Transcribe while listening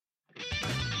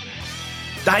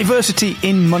Diversity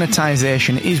in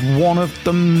monetization is one of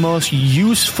the most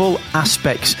useful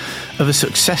aspects of a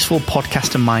successful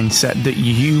podcaster mindset that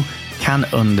you can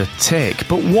undertake.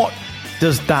 But what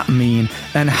does that mean,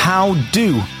 and how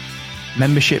do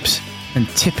memberships and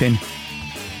tipping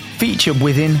feature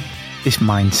within this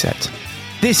mindset?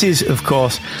 This is, of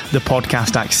course, the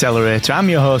Podcast Accelerator. I'm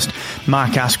your host,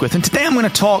 Mark Asquith, and today I'm going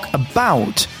to talk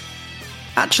about,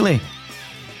 actually,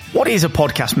 what is a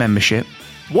podcast membership?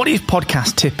 What is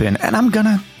podcast tipping? And I'm going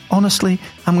to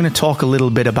talk a little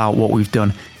bit about what we've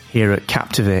done here at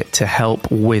Captivate to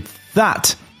help with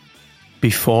that.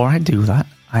 Before I do that,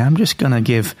 I am just going to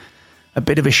give a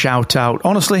bit of a shout out,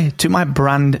 honestly, to my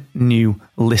brand new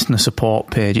listener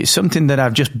support page. It's something that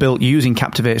I've just built using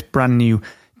Captivate's brand new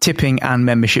tipping and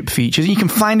membership features. You can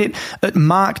find it at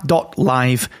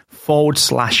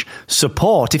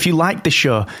mark.live/support. If you like the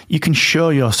show, you can show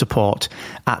your support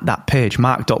at that page,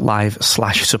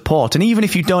 mark.live/support. And even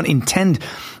if you don't intend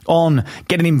on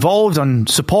getting involved on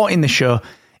supporting the show,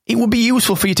 it would be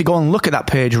useful for you to go and look at that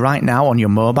page right now on your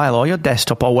mobile or your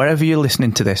desktop or wherever you're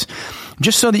listening to this,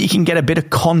 just so that you can get a bit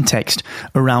of context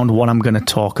around what I'm going to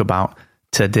talk about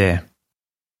today.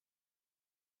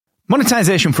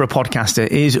 Monetization for a podcaster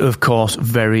is, of course,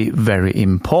 very, very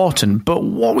important. But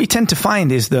what we tend to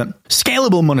find is that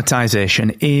scalable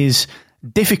monetization is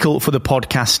difficult for the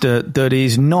podcaster that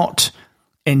is not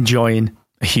enjoying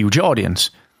a huge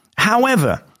audience.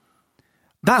 However,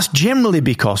 that's generally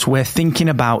because we're thinking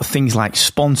about things like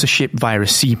sponsorship via a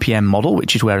CPM model,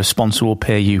 which is where a sponsor will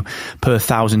pay you per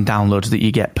 1,000 downloads that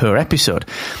you get per episode.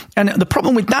 And the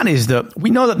problem with that is that we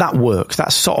know that that works.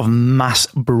 That's sort of mass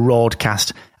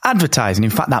broadcast advertising.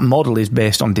 In fact, that model is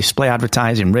based on display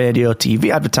advertising, radio,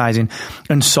 TV advertising,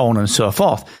 and so on and so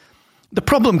forth. The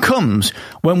problem comes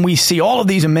when we see all of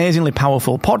these amazingly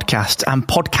powerful podcasts and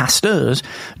podcasters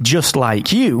just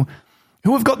like you,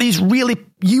 who have got these really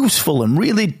useful and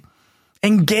really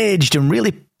engaged and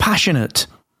really passionate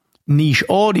niche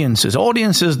audiences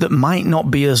that might not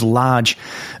be as large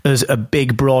as a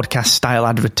big broadcast style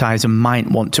advertiser might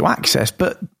want to access,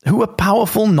 but who are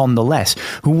powerful nonetheless,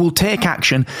 who will take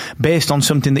action based on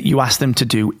something that you ask them to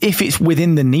do if it's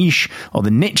within the niche or the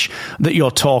niche that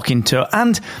you're talking to,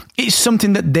 and it's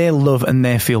something that they love and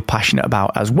they feel passionate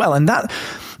about as well. And that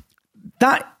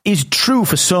is true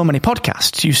for so many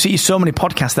podcasts. You see so many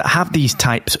podcasts that have these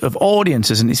types of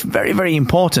audiences, and it's very, very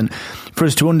important for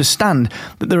us to understand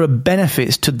that there are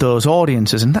benefits to those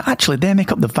audiences, and that actually they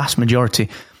make up the vast majority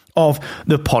of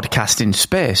the podcasting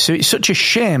space. So it's such a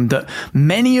shame that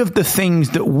many of the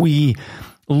things that we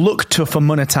look to for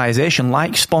monetization,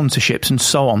 like sponsorships and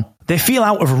so on, they feel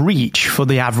out of reach for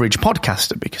the average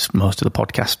podcaster, because most of the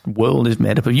podcast world is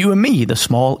made up of you and me, the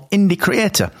small indie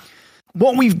creator.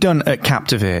 What we've done at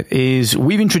Captivate is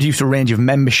we've introduced a range of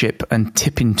membership and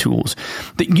tipping tools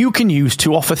that you can use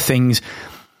to offer things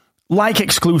like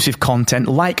exclusive content,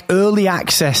 like early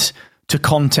access to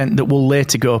content that will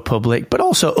later go public, but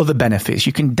also other benefits.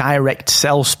 You can direct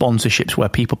sell sponsorships where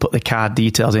people put their card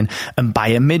details in and buy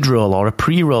a mid-roll or a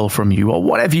pre-roll from you or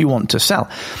whatever you want to sell.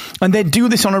 And they do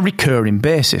this on a recurring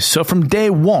basis. So from day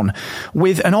one,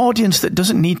 with an audience that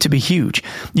doesn't need to be huge,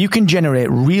 you can generate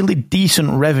really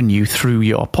decent revenue through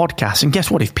your podcast. And guess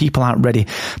what? If people aren't ready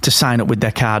to sign up with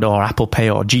their card or Apple Pay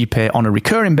or GPay on a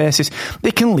recurring basis,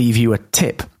 they can leave you a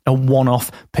tip, a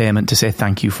one-off payment to say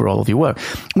thank you for all of your work.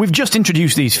 We've just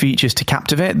introduced these features to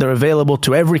Captivate. They're available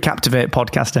to every Captivate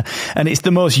podcaster, and it's the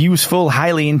most useful,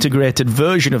 highly integrated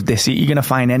version of this that you're going to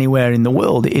find anywhere in the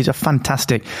world. It is a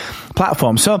fantastic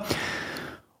platform. So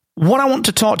what I want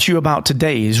to talk to you about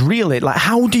today is really like,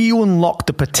 how do you unlock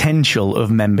the potential of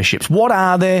memberships? What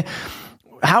are they?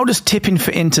 How does tipping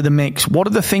fit into the mix? What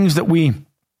are the things that we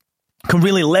can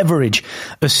really leverage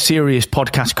as serious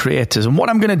podcast creators? And what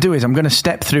I'm going to do is I'm going to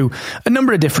step through a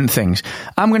number of different things.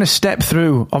 I'm going to step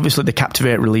through, obviously, the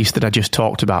Captivate release that I just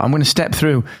talked about. I'm going to step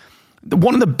through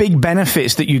one of the big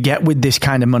benefits that you get with this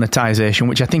kind of monetization,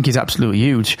 which I think is absolutely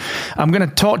huge. I'm going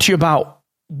to talk to you about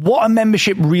what a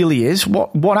membership really is,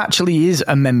 what actually is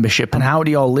a membership, and how do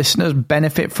your listeners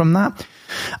benefit from that.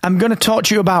 I'm going to talk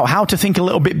to you about how to think a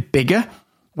little bit bigger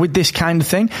with this kind of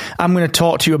thing. I'm going to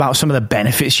talk to you about some of the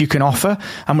benefits you can offer.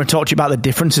 I'm going to talk to you about the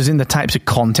differences in the types of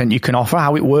content you can offer,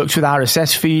 how it works with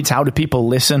RSS feeds, how do people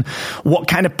listen, what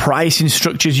kind of pricing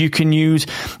structures you can use.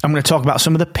 I'm going to talk about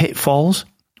some of the pitfalls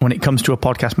when it comes to a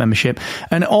podcast membership,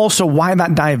 and also why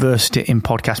that diversity in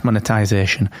podcast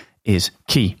monetization is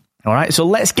key. All right, so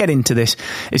let's get into this.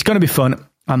 It's going to be fun.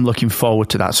 I'm looking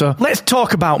forward to that. So let's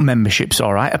talk about memberships,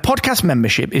 all right? A podcast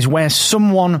membership is where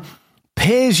someone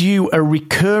pays you a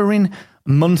recurring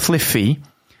monthly fee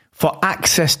for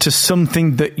access to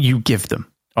something that you give them.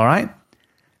 All right?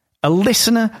 A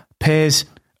listener pays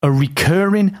a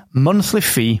recurring monthly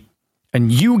fee,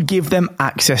 and you give them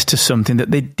access to something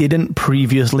that they didn't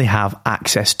previously have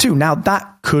access to. Now,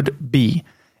 that could be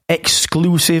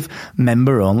exclusive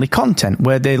member-only content,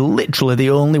 where they're literally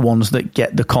the only ones that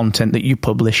get the content that you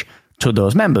publish to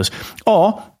those members.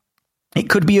 Or it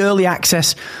could be early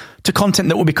access to content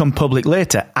that will become public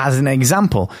later. As an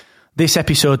example, this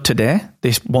episode today,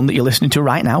 this one that you're listening to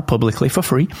right now, publicly for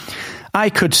free, I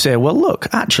could say, well,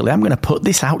 look, actually, I'm going to put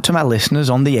this out to my listeners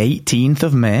on the 18th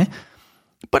of May,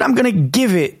 but I'm going to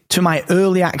give it to my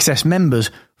early access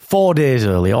members 4 days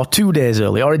early, or 2 days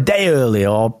early, or a day early,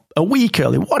 or a week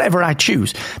early, whatever I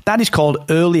choose. That is called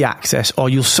early access, or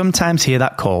you'll sometimes hear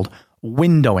that called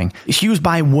windowing. It's used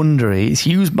by Wondery, it's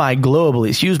used by Global,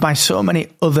 it's used by so many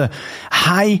other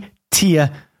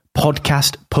high-tier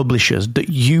podcast publishers that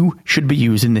you should be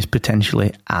using this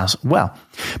potentially as well.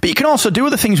 But you can also do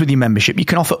other things with your membership. You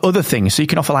can offer other things. So you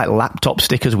can offer like laptop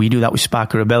stickers. We do that with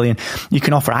Spark of Rebellion. You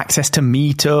can offer access to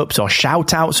meetups or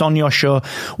shout outs on your show.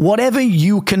 Whatever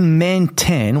you can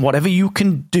maintain, whatever you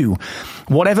can do,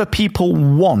 whatever people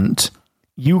want,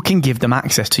 you can give them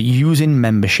access to using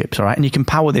memberships. All right. And you can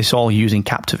power this all using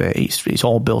Captivate. It's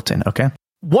all built in. Okay.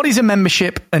 What is a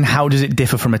membership and how does it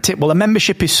differ from a tip? Well, a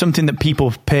membership is something that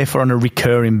people pay for on a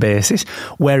recurring basis,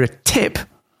 where a tip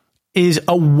is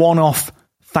a one-off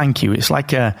thank you. It's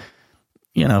like a,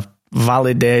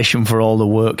 validation for all the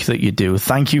work that you do.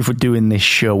 Thank you for doing this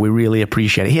show. We really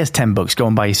appreciate it. Here's $10. Go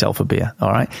and buy yourself a beer.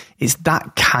 All right. It's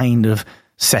that kind of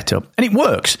setup. And it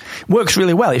works. It works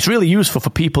really well. It's really useful for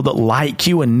people that like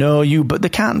you and know you, but they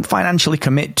can't financially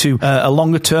commit to a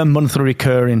longer term monthly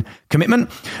recurring commitment.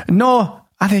 Nor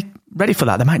are they ready for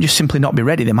that? They might just simply not be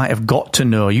ready. They might have got to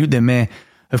know you. They may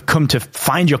have come to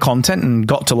find your content and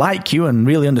got to like you and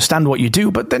really understand what you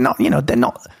do, but they're not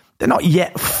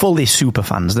yet fully super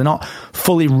fans. They're not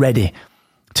fully ready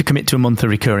to commit to a monthly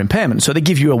recurring payment. So they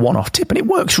give you a one-off tip and it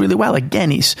works really well.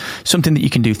 Again, it's something that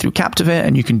you can do through Captivate,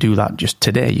 and you can do that just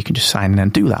today. You can just sign in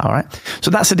and do that. All right.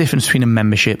 So that's the difference between a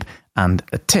membership and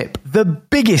a tip. The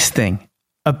biggest thing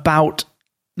about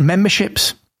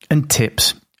memberships and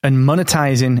tips and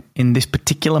monetizing in this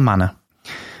particular manner,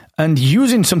 and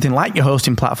using something like your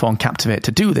hosting platform Captivate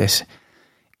to do this,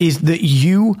 is that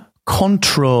you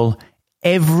control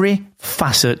every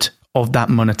facet of that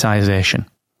monetization.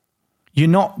 You're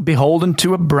not beholden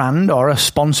to a brand or a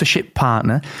sponsorship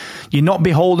partner. You're not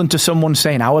beholden to someone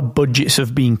saying our budgets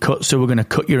have been cut, so we're going to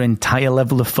cut your entire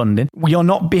level of funding. You're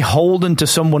not beholden to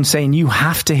someone saying you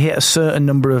have to hit a certain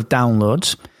number of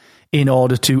downloads in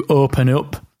order to open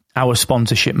up our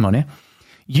sponsorship money.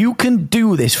 You can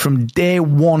do this from day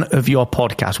one of your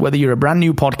podcast, whether you're a brand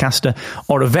new podcaster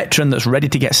or a veteran that's ready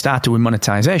to get started with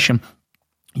monetization.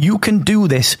 You can do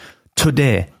this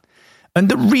today. And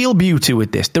the real beauty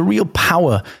with this, the real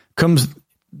power, comes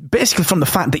basically from the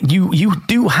fact that you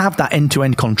do have that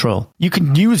end-to-end control. You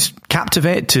can use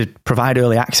Captivate to provide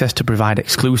early access, to provide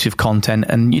exclusive content,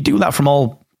 and you do that from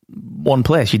all one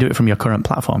place. You do it from your current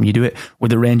platform. You do it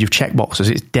with a range of checkboxes.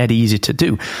 It's dead easy to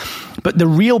do. But the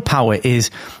real power is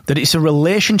that it's a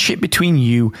relationship between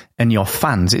you and your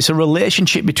fans. It's a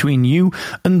relationship between you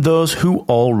and those who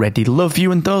already love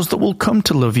you and those that will come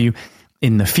to love you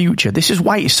in the future. This is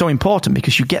why it's so important,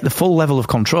 because you get the full level of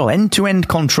control, end-to-end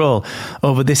control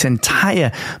over this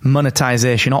entire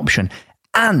monetization option.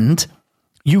 And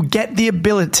you get the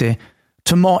ability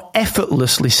to more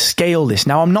effortlessly scale this.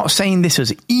 Now, I'm not saying this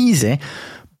is easy,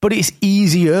 but it's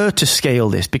easier to scale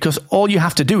this, because all you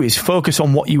have to do is focus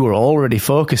on what you were already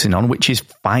focusing on, which is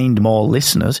find more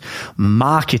listeners,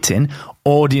 marketing,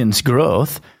 audience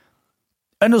growth.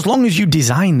 And as long as you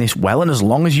design this well, and as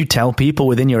long as you tell people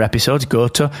within your episodes, go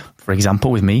to, for example,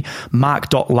 with me,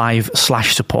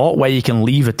 mark.live/support, where you can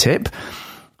leave a tip,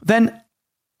 then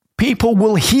people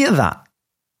will hear that.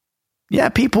 Yeah,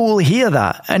 people will hear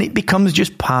that, and it becomes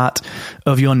just part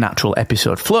of your natural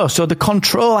episode flow. So the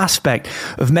control aspect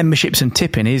of memberships and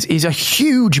tipping is a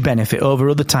huge benefit over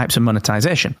other types of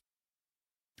monetization.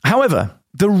 However,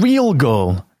 the real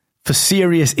goal for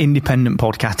serious independent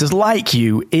podcasters like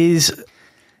you is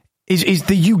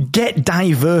that you get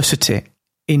diversity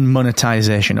in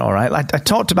monetization, all right? I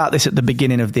talked about this at the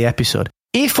beginning of the episode.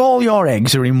 If all your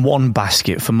eggs are in one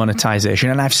basket for monetization,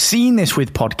 and I've seen this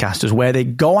with podcasters where they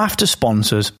go after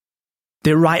sponsors,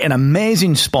 they write an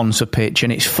amazing sponsor pitch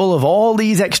and it's full of all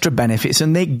these extra benefits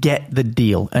and they get the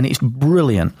deal and it's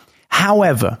brilliant.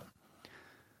 However,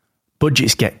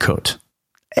 budgets get cut.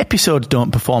 Episodes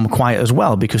don't perform quite as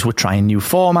well because we're trying new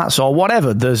formats or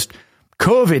whatever. There's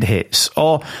COVID hits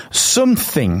or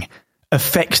something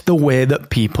affects the way that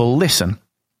people listen.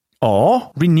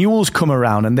 or renewals come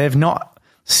around and they've not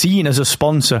seen as a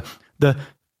sponsor the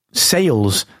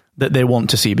sales that they want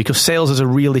to see, because sales is a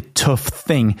really tough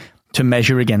thing to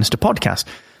measure against a podcast.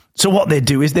 So what they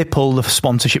do is they pull the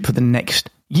sponsorship for the next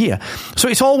year. So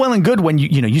it's all well and good when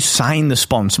you sign the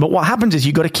sponsor, but what happens is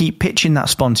you got to keep pitching that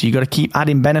sponsor. You got to keep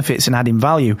adding benefits and adding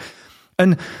value.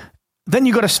 And then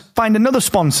you got to find another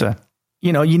sponsor.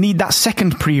 You need that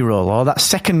second pre-roll or that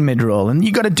second mid-roll, and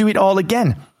you got to do it all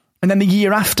again. And then the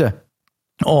year after,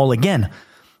 all again.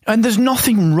 And there's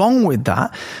nothing wrong with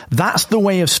that. That's the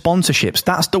way of sponsorships.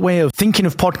 That's the way of thinking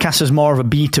of podcasts as more of a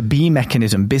B2B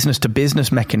mechanism, business to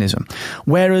business mechanism.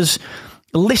 Whereas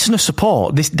listener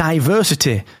support, this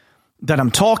diversity that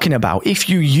I'm talking about, if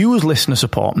you use listener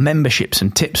support, memberships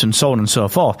and tips and so on and so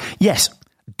forth, yes,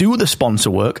 do the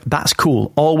sponsor work. That's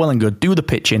cool. All well and good. Do the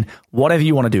pitching, whatever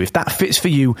you want to do. If that fits for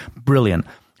you, brilliant.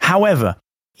 However,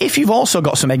 if you've also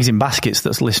got some eggs in baskets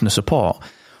that's listener support,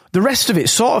 the rest of it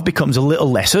sort of becomes a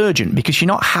little less urgent because you're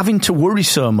not having to worry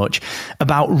so much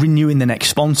about renewing the next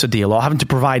sponsor deal or having to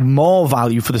provide more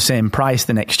value for the same price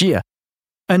the next year.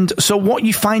 And so what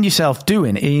you find yourself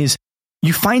doing is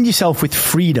you find yourself with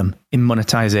freedom in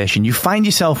monetization. You find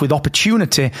yourself with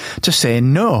opportunity to say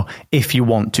no if you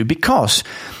want to, because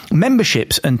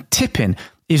memberships and tipping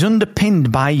is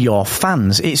underpinned by your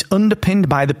fans. It's underpinned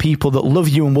by the people that love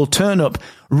you and will turn up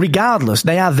regardless.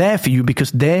 They are there for you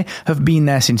because they have been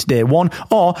there since day one,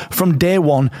 or from day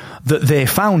one that they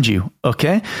found you,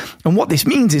 okay? And what this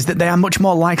means is that they are much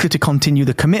more likely to continue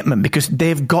the commitment because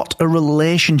they've got a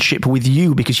relationship with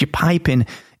you, because you're piping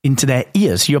into their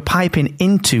ears. You're piping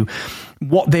into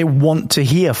what they want to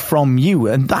hear from you.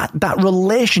 And that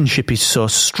relationship is so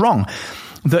strong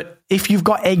that if you've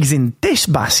got eggs in this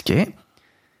basket,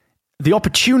 the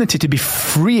opportunity to be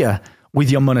freer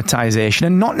with your monetization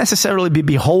and not necessarily be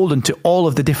beholden to all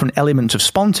of the different elements of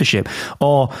sponsorship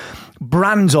or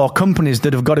brands or companies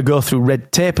that have got to go through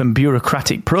red tape and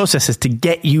bureaucratic processes to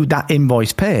get you that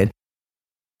invoice paid.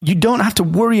 You don't have to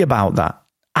worry about that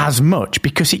as much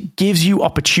because it gives you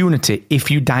opportunity if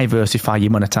you diversify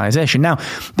your monetization. Now,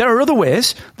 there are other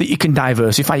ways that you can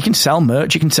diversify. You can sell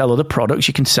merch, you can sell other products,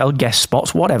 you can sell guest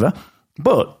spots, whatever.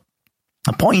 But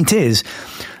the point is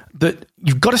that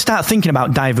you've got to start thinking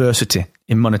about diversity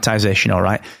in monetization, all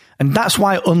right? And that's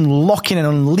why unlocking and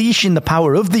unleashing the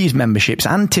power of these memberships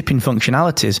and tipping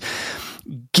functionalities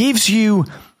gives you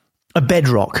a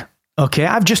bedrock. Okay,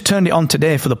 I've just turned it on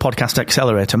today for the Podcast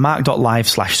Accelerator,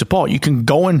 mark.live/support. You can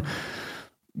go and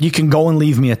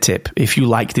leave me a tip if you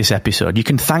like this episode. You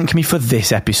can thank me for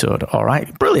this episode, all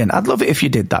right? Brilliant. I'd love it if you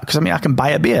did that because, I can buy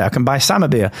a beer. I can buy Sam a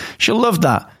beer. She'll love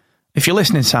that. If you're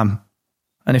listening, Sam,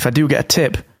 and if I do get a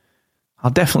tip,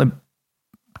 I'll definitely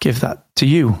give that to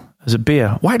you as a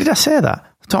beer. Why did I say that?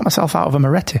 I talked myself out of a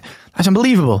Moretti. That's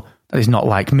unbelievable. That is not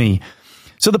like me.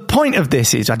 So the point of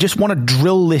this is, I just want to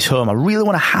drill this home. I really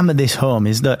want to hammer this home,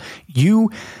 is that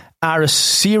you are a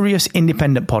serious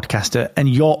independent podcaster and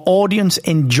your audience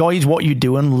enjoys what you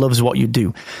do and loves what you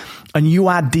do. And you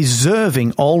are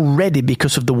deserving already,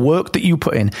 because of the work that you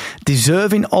put in,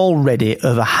 deserving already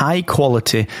of a high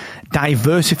quality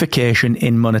diversification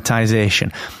in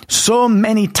monetization. So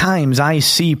many times I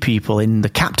see people in the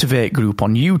Captivate group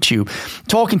on YouTube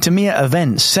talking to me at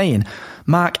events saying,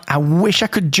 Mark, I wish I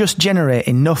could just generate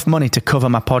enough money to cover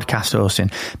my podcast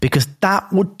hosting, because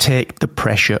that would take the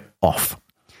pressure off.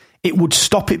 It would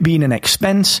stop it being an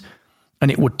expense, and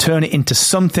it would turn it into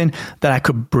something that I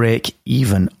could break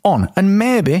even on. And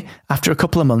maybe after a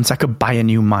couple of months, I could buy a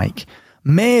new mic.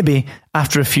 Maybe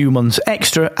after a few months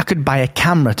extra, I could buy a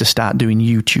camera to start doing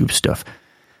YouTube stuff.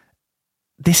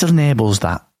 This enables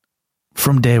that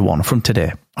from day one, from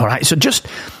today. All right. So just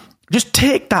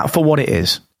take that for what it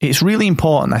is. It's really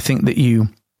important, I think, that you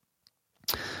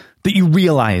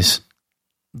realize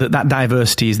that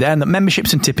diversity is there and that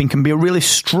memberships and tipping can be a really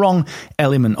strong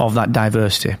element of that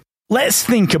diversity. Let's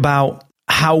think about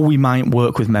how we might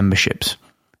work with memberships.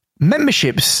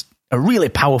 Memberships are really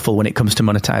powerful when it comes to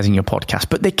monetizing your podcast,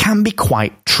 but they can be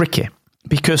quite tricky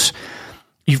because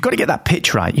you've got to get that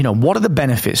pitch right. What are the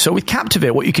benefits? So with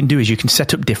Captivate, what you can do is you can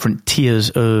set up different tiers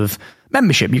of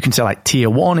membership. You can say like tier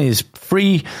 1 is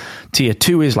free, tier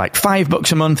 2 is like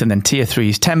 $5 a month, and then tier 3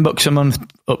 is $10 a month,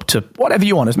 up to whatever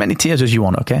you want, as many tiers as you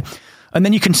want, okay? And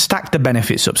then you can stack the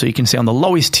benefits up. So you can say on the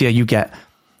lowest tier, you get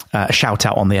a shout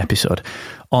out on the episode.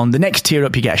 On the next tier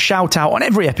up, you get a shout out on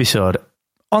every episode.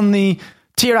 On the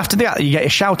tier after that, you get a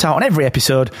shout out on every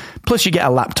episode, plus you get a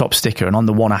laptop sticker. And on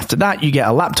the one after that, you get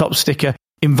a laptop sticker,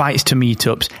 invites to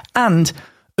meetups, and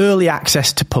early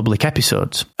access to public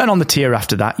episodes. And on the tier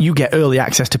after that, you get early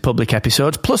access to public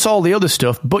episodes, plus all the other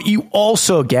stuff, but you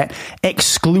also get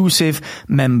exclusive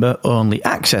member-only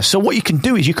access. So what you can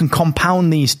do is you can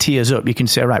compound these tiers up. You can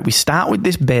say, right, we start with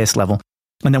this base level,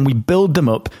 and then we build them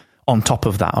up on top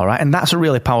of that, all right? And that's a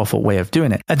really powerful way of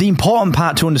doing it. And the important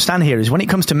part to understand here is when it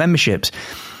comes to memberships,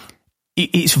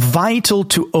 it's vital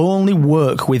to only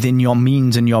work within your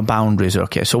means and your boundaries,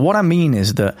 okay? So what I mean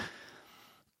is that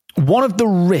one of the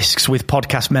risks with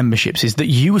podcast memberships is that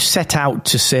you set out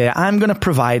to say, I'm going to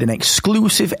provide an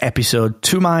exclusive episode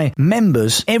to my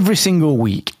members every single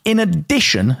week, in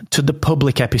addition to the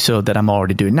public episode that I'm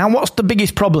already doing. Now, what's the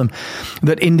biggest problem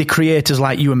that indie creators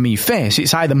like you and me face?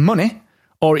 It's either money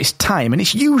or it's time, and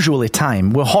it's usually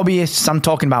time. We're hobbyists. I'm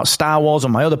talking about Star Wars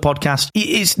on my other podcast.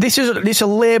 It's a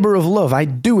labor of love. I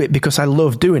do it because I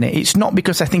love doing it. It's not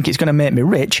because I think it's going to make me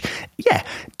rich. Yeah.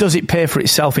 Does it pay for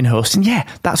itself in hosting? Yeah,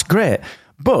 that's great.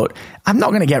 But I'm not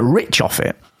going to get rich off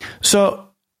it. So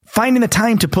finding the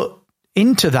time to put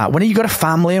into that when you've got a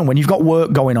family and when you've got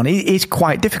work going on, it is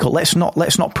quite difficult. Let's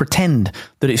not pretend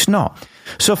that it's not.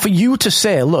 So for you to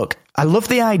say, look, I love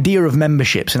the idea of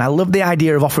memberships and I love the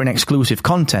idea of offering exclusive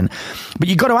content, but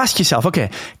you've got to ask yourself,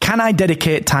 okay, can I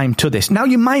dedicate time to this? Now,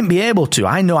 you might be able to.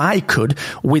 I know I could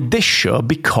with this show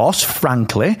because,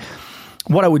 frankly,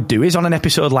 what I would do is on an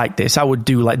episode like this, I would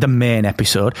do like the main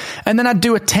episode, and then I'd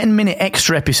do a 10-minute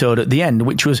extra episode at the end,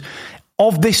 which was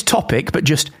of this topic, but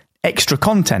just extra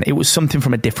content. It was something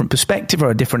from a different perspective or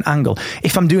a different angle.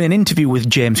 If I'm doing an interview with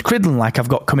James Cridland, like I've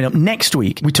got coming up next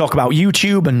week, we talk about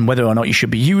YouTube and whether or not you should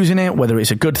be using it, whether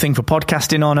it's a good thing for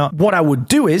podcasting or not. What I would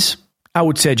do is I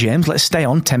would say, James, let's stay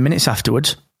on 10 minutes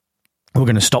afterwards. We're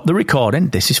going to stop the recording.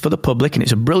 This is for the public and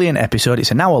it's a brilliant episode. It's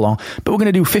an hour long, but we're going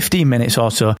to do 15 minutes or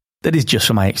so that is just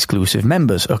for my exclusive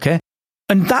members. Okay.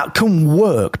 And that can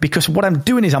work because what I'm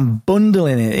doing is I'm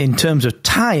bundling it in terms of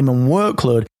time and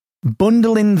workload,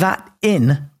 bundling that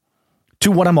in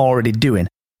to what I'm already doing.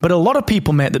 But a lot of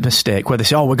people make the mistake where they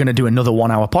say, oh, we're going to do another 1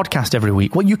 hour podcast every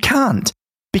week. Well, you can't,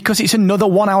 because it's another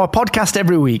 1 hour podcast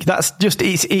every week. That's just,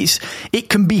 it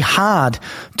can be hard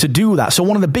to do that. So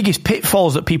one of the biggest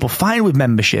pitfalls that people find with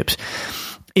memberships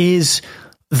is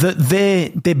that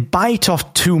they bite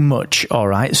off too much. All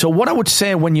right. So what I would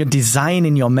say when you're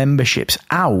designing your memberships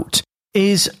out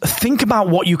is think about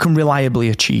what you can reliably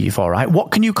achieve, all right?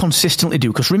 What can you consistently do?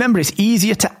 Because remember, it's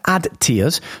easier to add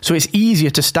tiers. So it's easier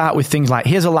to start with things like,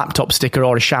 here's a laptop sticker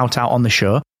or a shout out on the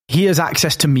show. Here's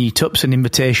access to meetups and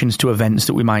invitations to events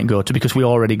that we might go to because we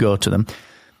already go to them.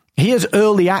 Here's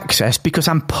early access because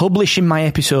I'm publishing my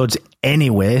episodes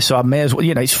anyway. So I may as well,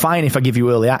 it's fine if I give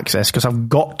you early access because I've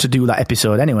got to do that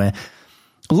episode anyway.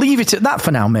 Leave it at that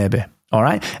for now, maybe. All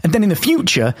right. And then in the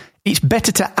future, it's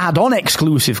better to add on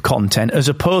exclusive content as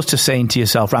opposed to saying to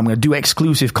yourself, right, I'm going to do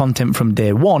exclusive content from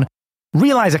day one,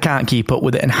 realize I can't keep up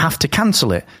with it and have to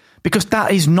cancel it, because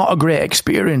that is not a great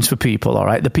experience for people. All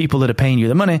right. The people that are paying you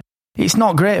the money, it's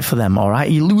not great for them. All right.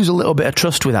 You lose a little bit of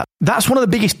trust with that. That's one of the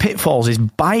biggest pitfalls, is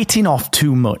biting off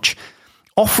too much.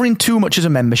 Offering too much as a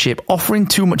membership, offering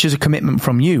too much as a commitment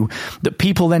from you that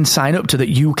people then sign up to that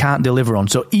you can't deliver on.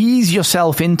 So ease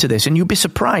yourself into this and you'll be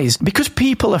surprised, because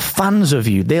people are fans of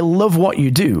you. They love what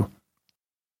you do.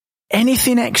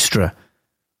 Anything extra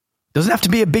doesn't have to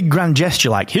be a big grand gesture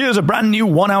like, here's a brand new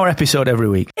 1 hour episode every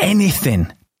week.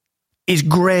 Anything is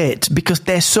great because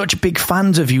they're such big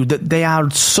fans of you that they are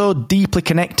so deeply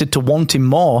connected to wanting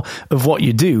more of what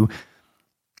you do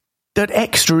that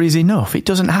extra is enough. It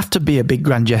doesn't have to be a big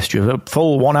grand gesture, a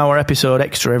full 1 hour episode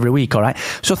extra every week, all right?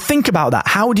 So think about that.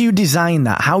 How do you design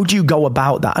that? How do you go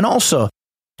about that? And also,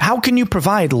 how can you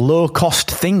provide low-cost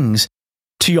things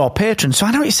to your patrons? So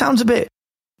I know it sounds a bit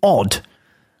odd,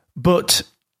 but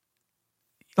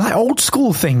like old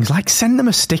school things, like send them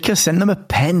a sticker, send them a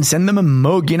pen, send them a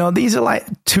mug. These are like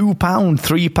 £2,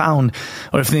 £3,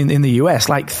 or if in the US,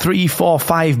 like $3,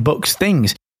 $4, $5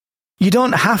 things. You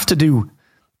don't have to do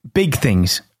big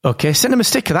things, okay? Send them a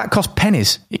sticker. That costs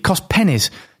pennies. It costs pennies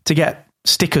to get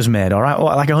stickers made, all right?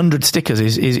 Like 100 stickers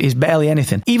is barely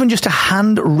anything. Even just a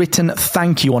handwritten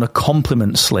thank you on a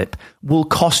compliment slip will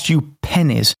cost you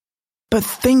pennies. But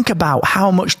think about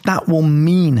how much that will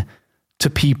mean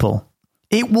to people.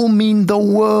 It will mean the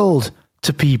world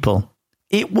to people.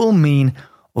 It will mean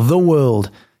the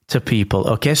world to people,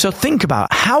 okay? So think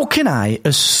about, how can I,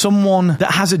 as someone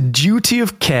that has a duty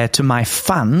of care to my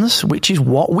fans, which is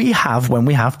what we have when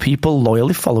we have people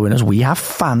loyally following us, we have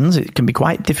fans. It can be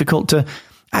quite difficult to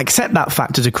accept that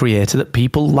fact as a creator, that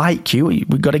people like you.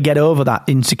 We've got to get over that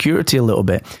insecurity a little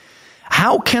bit.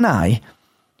 How can I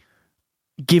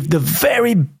give the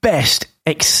very best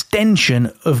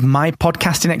extension of my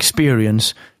podcasting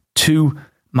experience to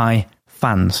my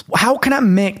fans? How can I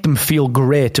make them feel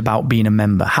great about being a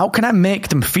member? How can I make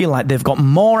them feel like they've got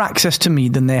more access to me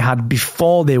than they had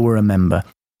before they were a member?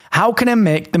 How can I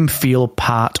make them feel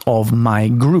part of my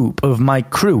group, of my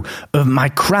crew, of my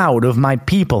crowd, of my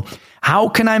people? How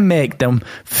can I make them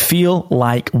feel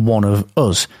like one of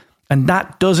us? And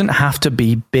that doesn't have to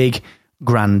be big,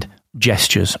 grand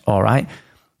gestures, all right?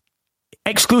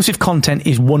 Exclusive content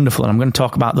is wonderful, and I'm going to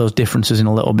talk about those differences in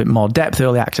a little bit more depth,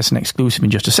 early access and exclusive,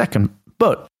 in just a second.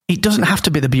 But it doesn't have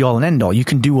to be the be-all and end-all. You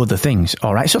can do other things,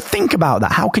 all right? So think about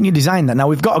that. How can you design that? Now,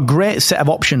 we've got a great set of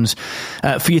options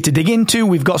for you to dig into.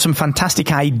 We've got some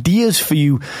fantastic ideas for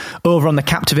you over on the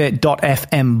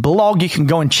Captivate.fm blog. You can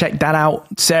go and check that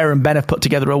out. Sarah and Ben have put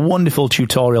together a wonderful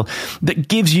tutorial that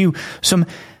gives you some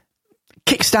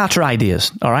Kickstarter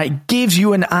ideas, all right? Gives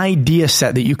you an idea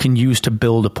set that you can use to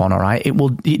build upon, all right?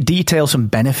 It detail some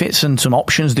benefits and some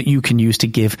options that you can use to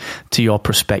give to your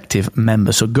prospective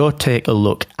members. So go take a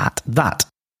look at that.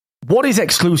 What is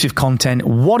exclusive content?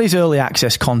 What is early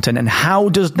access content? And how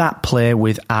does that play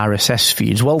with RSS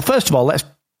feeds? Well, first of all, let's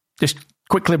just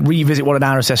quickly revisit what an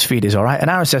RSS feed is, all right? An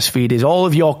RSS feed is all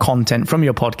of your content from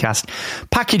your podcast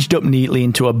packaged up neatly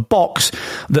into a box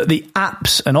that the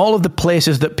apps and all of the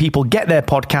places that people get their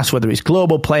podcasts, whether it's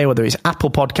Global Play, whether it's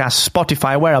Apple Podcasts,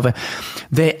 Spotify, wherever,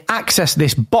 they access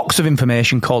this box of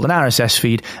information called an RSS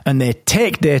feed, and they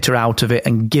take data out of it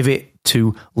and give it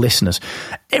to listeners.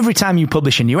 Every time you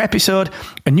publish a new episode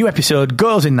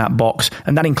goes in that box,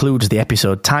 and that includes the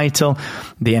episode title,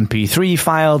 the MP3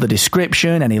 file, the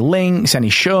description, any links,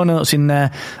 any show notes in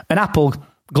there. And Apple,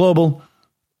 Global,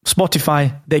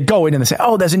 Spotify, they go in and they say,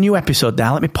 oh, there's a new episode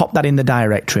there. Let me pop that in the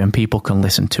directory and people can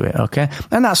listen to it, okay?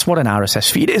 And that's what an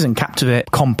RSS feed is, and Captivate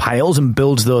compiles and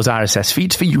builds those RSS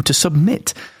feeds for you to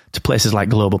submit to places like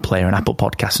Global Player and Apple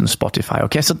Podcasts and Spotify,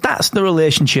 okay? So that's the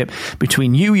relationship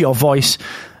between you, your voice,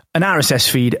 an RSS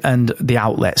feed, and the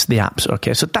outlets, the apps,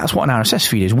 okay? So that's what an RSS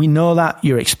feed is. We know that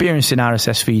you're experiencing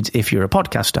RSS feeds if you're a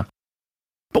podcaster.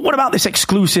 But what about this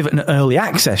exclusive and early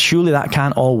access? Surely that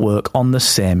can't all work on the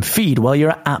same feed. Well,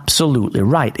 you're absolutely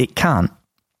right. It can't.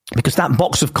 Because that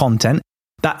box of content,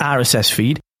 that RSS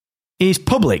feed, is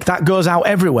public. That goes out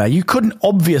everywhere. You couldn't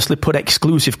obviously put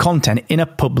exclusive content in a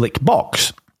public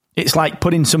box. It's like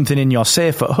putting something in your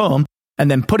safe at home and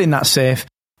then putting that safe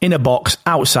in a box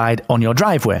outside on your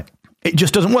driveway. It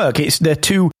just doesn't work. They're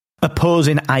two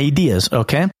opposing ideas,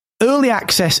 okay? Early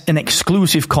access and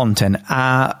exclusive content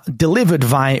are delivered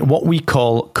via what we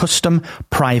call custom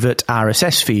private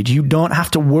RSS feeds. You don't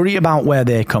have to worry about where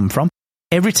they come from.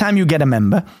 Every time you get a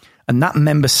member, and that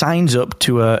member signs up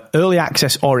to an early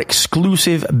access or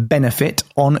exclusive benefit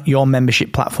on your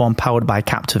membership platform powered by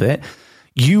Captivate,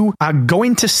 you are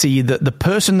going to see that the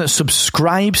person that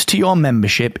subscribes to your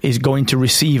membership is going to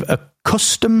receive a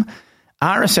custom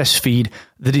RSS feed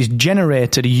that is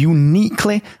generated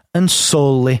uniquely and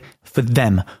solely for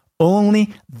them.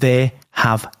 Only they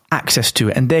have access to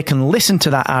it, and they can listen to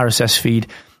that RSS feed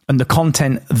and the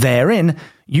content therein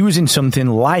using something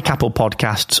like Apple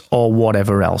Podcasts or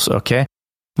whatever else, okay?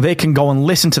 They can go and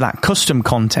listen to that custom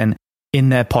content in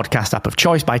their podcast app of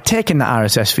choice by taking that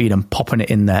RSS feed and popping it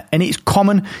in there. And it's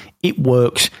common, it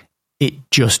works, it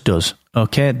just does,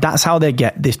 okay? That's how they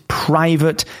get this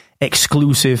private,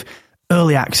 exclusive,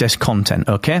 early access content,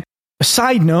 okay? A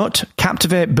side note,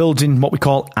 Captivate builds in what we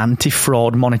call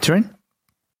anti-fraud monitoring.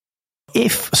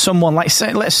 If someone, let's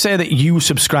say that you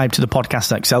subscribe to the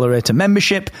Podcast Accelerator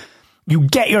membership, you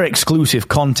get your exclusive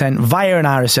content via an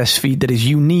RSS feed that is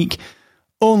unique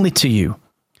only to you.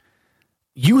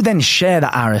 You then share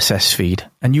that RSS feed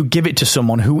and you give it to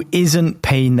someone who isn't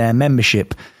paying their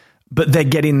membership, but they're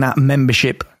getting that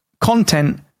membership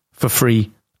content for free.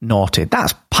 Naughty.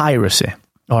 That's piracy.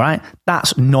 All right.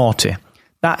 That's naughty.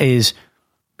 That is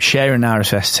sharing an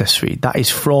RSS feed. That is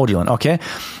fraudulent, okay?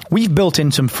 We've built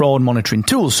in some fraud monitoring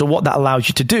tools. So what that allows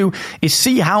you to do is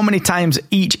see how many times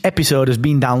each episode has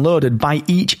been downloaded by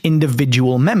each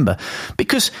individual member.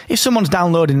 Because if someone's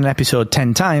downloading an episode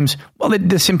 10 times, well,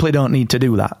 they simply don't need to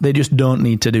do that. They just don't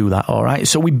need to do that, all right?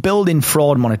 So we build in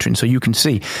fraud monitoring so you can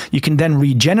see. You can then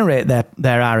regenerate their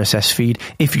RSS feed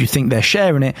if you think they're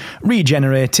sharing it,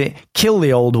 regenerate it, kill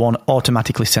the old one,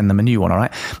 automatically send them a new one, all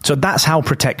right? So that's how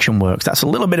protection works. That's a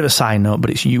little bit of a side note, but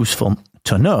it's useful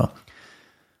to know.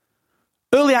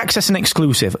 Early access and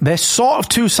exclusive, they're sort of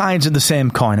two sides of the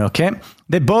same coin, okay?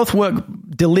 They both work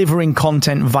delivering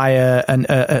content via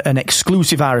an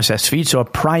exclusive RSS feed, so a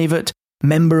private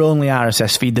member-only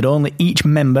RSS feed that only each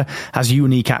member has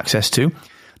unique access to.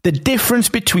 The difference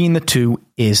between the two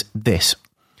is this.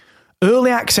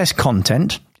 Early access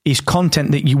content is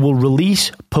content that you will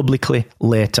release publicly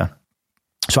later.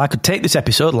 So I could take this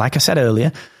episode, like I said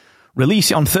earlier,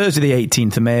 release it on Thursday the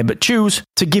 18th of May, but choose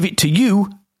to give it to you,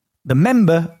 the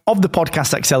member of the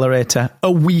Podcast Accelerator,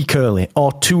 a week early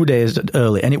or 2 days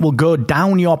early, and it will go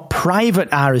down your private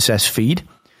RSS feed.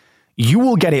 You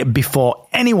will get it before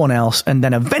anyone else, and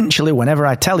then eventually, whenever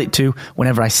I tell it to,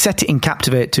 whenever I set it in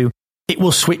Captivate to, it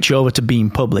will switch over to being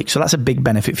public. So that's a big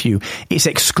benefit for you. It's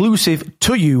exclusive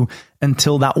to you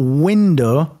until that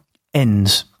window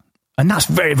ends. And that's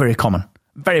very, very common.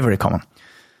 Very, very common.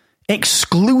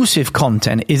 Exclusive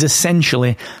content is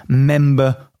essentially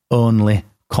member-only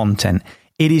content.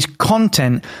 It is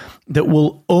content that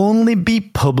will only be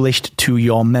published to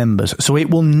your members. So it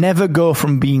will never go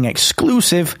from being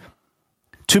exclusive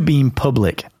to being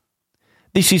public.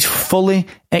 This is fully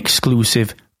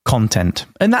exclusive content.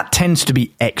 And that tends to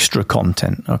be extra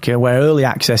content, okay? Where early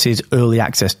access is early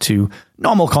access to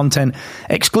normal content,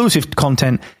 exclusive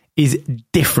content is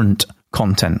different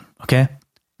content, okay?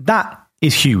 That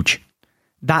is huge.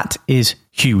 That is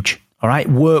huge, all right?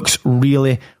 Works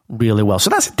really, really well.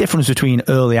 So that's the difference between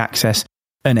early access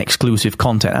and exclusive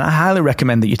content. And I highly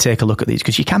recommend that you take a look at these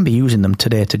because you can be using them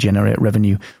today to generate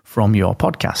revenue from your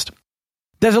podcast.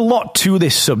 There's a lot to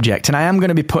this subject, and I am going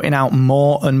to be putting out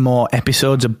more and more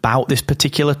episodes about this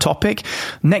particular topic.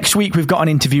 Next week, we've got an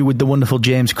interview with the wonderful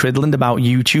James Cridland about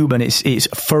YouTube and its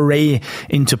foray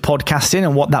into podcasting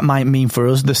and what that might mean for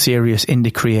us, the serious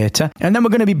indie creator. And then we're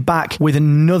going to be back with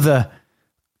another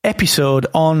episode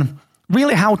on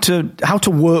really how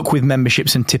to work with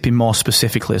memberships and tipping more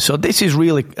specifically. So this is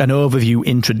really an overview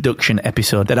introduction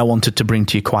episode that I wanted to bring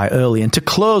to you quite early. And to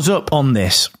close up on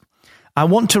this, I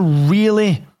want to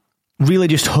really, really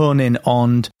just hone in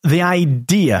on the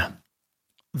idea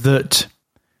that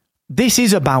this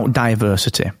is about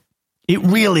diversity. It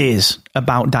really is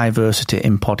about diversity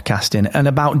in podcasting and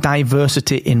about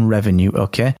diversity in revenue,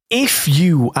 okay? If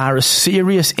you are a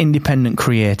serious independent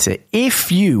creator,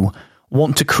 if you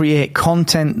want to create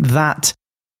content that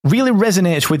really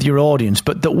resonates with your audience,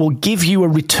 but that will give you a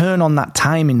return on that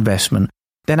time investment,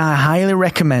 then I highly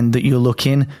recommend that you look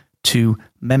into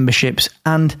memberships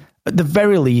and, at the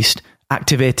very least,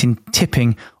 activating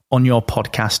tipping on your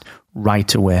podcast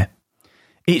right away.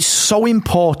 It's so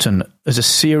important as a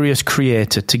serious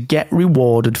creator to get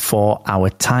rewarded for our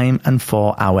time and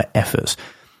for our efforts.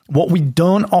 What we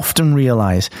don't often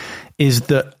realize is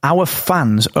that our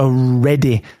fans are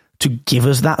ready to give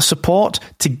us that support,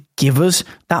 to give us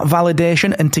that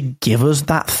validation, and to give us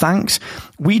that thanks.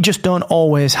 We just don't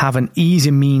always have an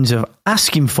easy means of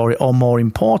asking for it, or more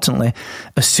importantly,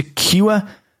 a secure,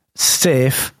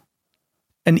 safe,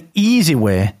 and easy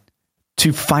way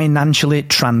to financially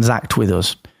transact with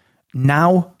us.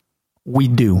 Now we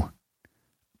do.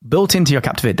 Built into your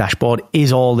Captivate dashboard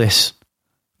is all this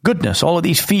goodness, all of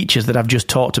these features that I've just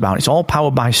talked about. It's all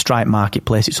powered by Stripe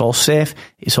Marketplace. It's all safe.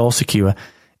 It's all secure.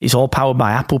 It's all powered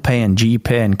by Apple Pay and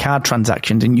GPay and card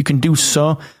transactions, and you can do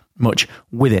so much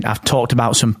with it. I've talked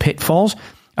about some pitfalls.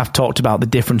 I've talked about the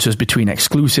differences between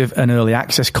exclusive and early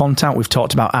access content. We've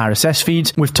talked about RSS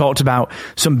feeds. We've talked about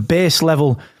some base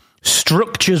level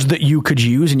structures that you could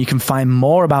use, and you can find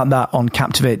more about that on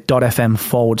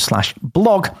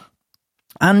captivate.fm/blog.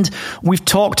 And we've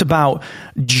talked about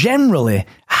generally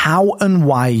how and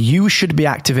why you should be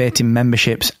activating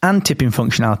memberships and tipping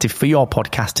functionality for your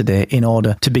podcast today in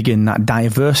order to begin that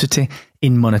diversity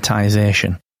in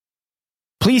monetization.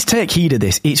 Please take heed of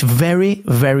this. It's very,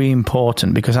 very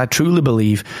important because I truly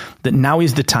believe that now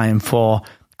is the time for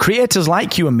creators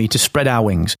like you and me to spread our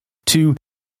wings, to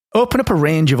open up a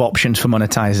range of options for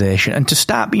monetization, and to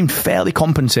start being fairly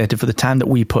compensated for the time that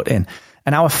we put in.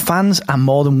 And our fans are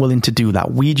more than willing to do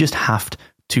that. We just have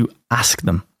to ask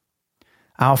them.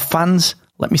 Our fans,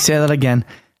 let me say that again,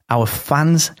 our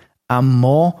fans are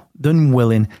more than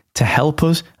willing to help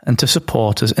us and to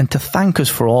support us and to thank us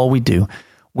for all we do.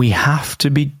 We have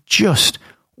to be just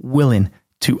willing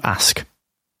to ask.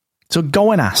 So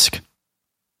go and ask.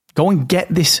 Go and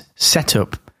get this set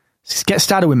up. Get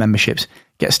started with memberships.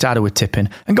 Get started with tipping.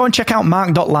 And go and check out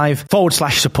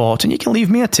mark.live/support. And you can leave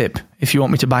me a tip if you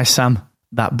want me to buy Sam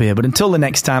that beer. But until the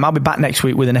next time, I'll be back next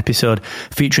week with an episode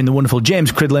featuring the wonderful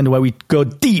James Cridland, where we go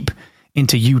deep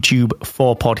into YouTube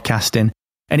for podcasting.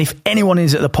 And if anyone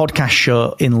is at the podcast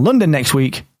show in London next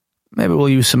week, maybe we'll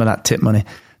use some of that tip money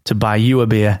to buy you a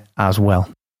beer as well.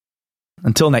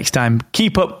 Until next time,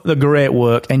 keep up the great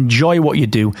work. Enjoy what you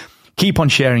do. Keep on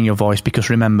sharing your voice because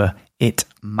remember, it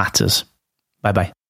matters. Bye-bye.